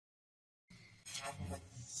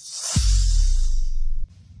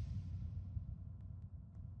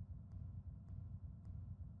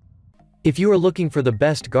If you are looking for the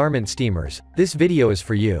best garment steamers, this video is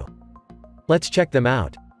for you. Let's check them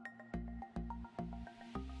out.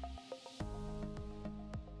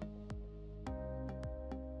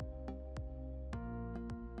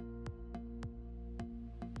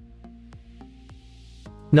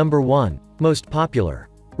 Number 1. Most popular.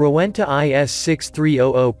 Rowenta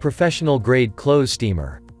IS6300 Professional Grade Clothes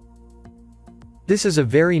Steamer. This is a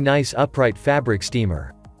very nice upright fabric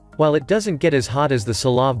steamer. While it doesn't get as hot as the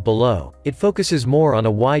Salav below, it focuses more on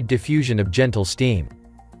a wide diffusion of gentle steam.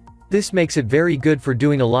 This makes it very good for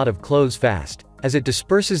doing a lot of clothes fast, as it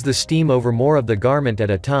disperses the steam over more of the garment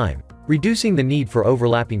at a time, reducing the need for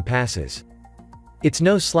overlapping passes. It's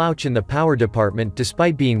no slouch in the power department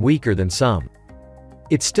despite being weaker than some.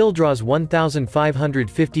 It still draws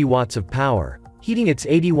 1,550 watts of power, heating its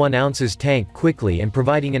 81 ounces tank quickly and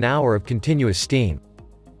providing an hour of continuous steam.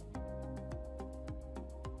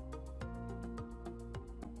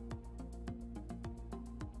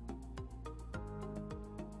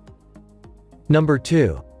 Number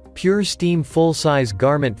 2. Pure Steam Full-Size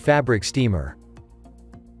Garment Fabric Steamer.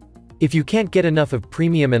 If you can't get enough of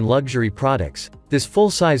premium and luxury products, this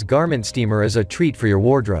full-size garment steamer is a treat for your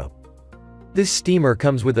wardrobe. This steamer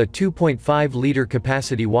comes with a 2.5-liter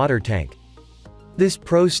capacity water tank. This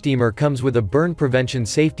Pro steamer comes with a burn prevention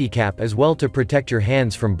safety cap as well to protect your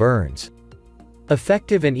hands from burns.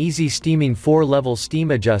 Effective and easy steaming 4-level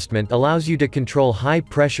steam adjustment allows you to control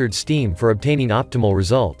high-pressured steam for obtaining optimal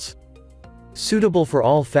results. Suitable for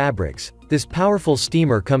all fabrics, this powerful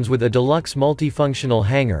steamer comes with a deluxe multifunctional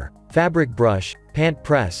hanger, fabric brush, pant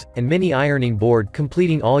press, and mini ironing board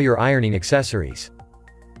completing all your ironing accessories.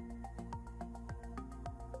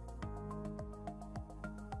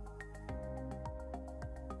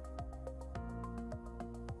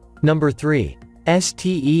 Number 3.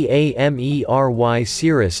 STEAMERY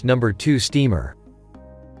Cirrus No. 2 Steamer.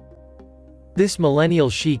 This millennial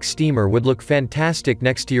chic steamer would look fantastic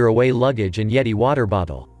next to your away luggage and Yeti water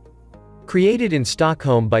bottle. Created in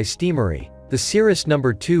Stockholm by Steamery, the Cirrus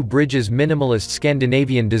No. 2 bridges minimalist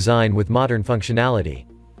Scandinavian design with modern functionality.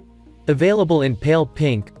 Available in pale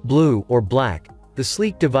pink, blue, or black, the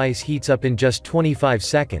sleek device heats up in just 25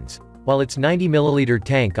 seconds, while its 90-milliliter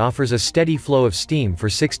tank offers a steady flow of steam for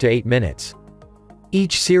 6 to 8 minutes.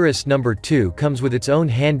 Each Cirrus No. 2 comes with its own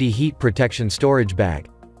handy heat protection storage bag.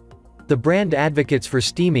 The brand advocates for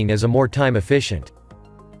steaming as a more time-efficient.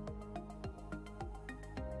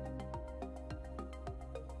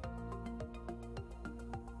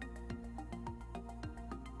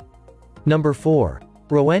 Number 4.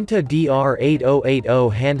 Rowenta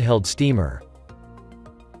DR8080 Handheld Steamer.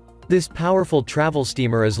 This powerful travel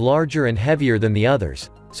steamer is larger and heavier than the others,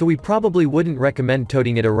 so we probably wouldn't recommend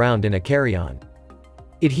toting it around in a carry-on.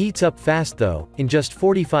 It heats up fast though, in just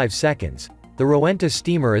 45 seconds. The Rowenta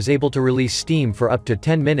steamer is able to release steam for up to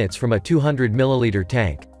 10 minutes from a 200 milliliter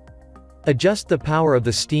tank. Adjust the power of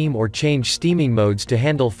the steam or change steaming modes to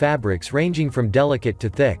handle fabrics ranging from delicate to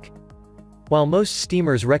thick. While most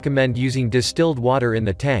steamers recommend using distilled water in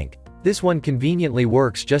the tank, this one conveniently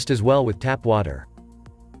works just as well with tap water.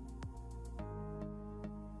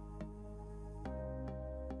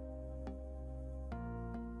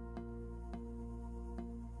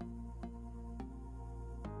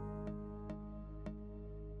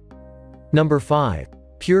 Number 5.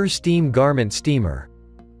 Pure Steam Garment Steamer.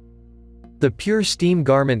 The Pure Steam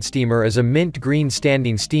Garment Steamer is a mint green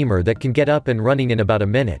standing steamer that can get up and running in about a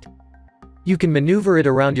minute. You can maneuver it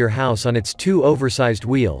around your house on its 2 oversized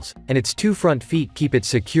wheels, and its 2 front feet keep it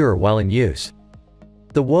secure while in use.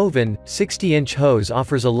 The woven, 60-inch hose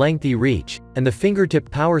offers a lengthy reach, and the fingertip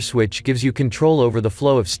power switch gives you control over the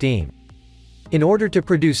flow of steam. In order to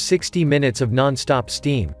produce 60 minutes of non-stop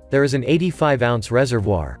steam, there is an 85-ounce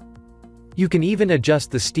reservoir. You can even adjust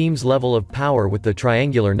the steam's level of power with the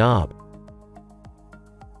triangular knob.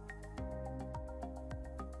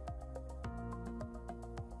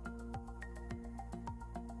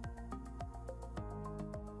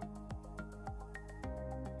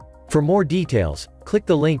 For more details, click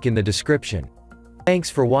the link in the description. Thanks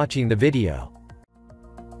for watching the video.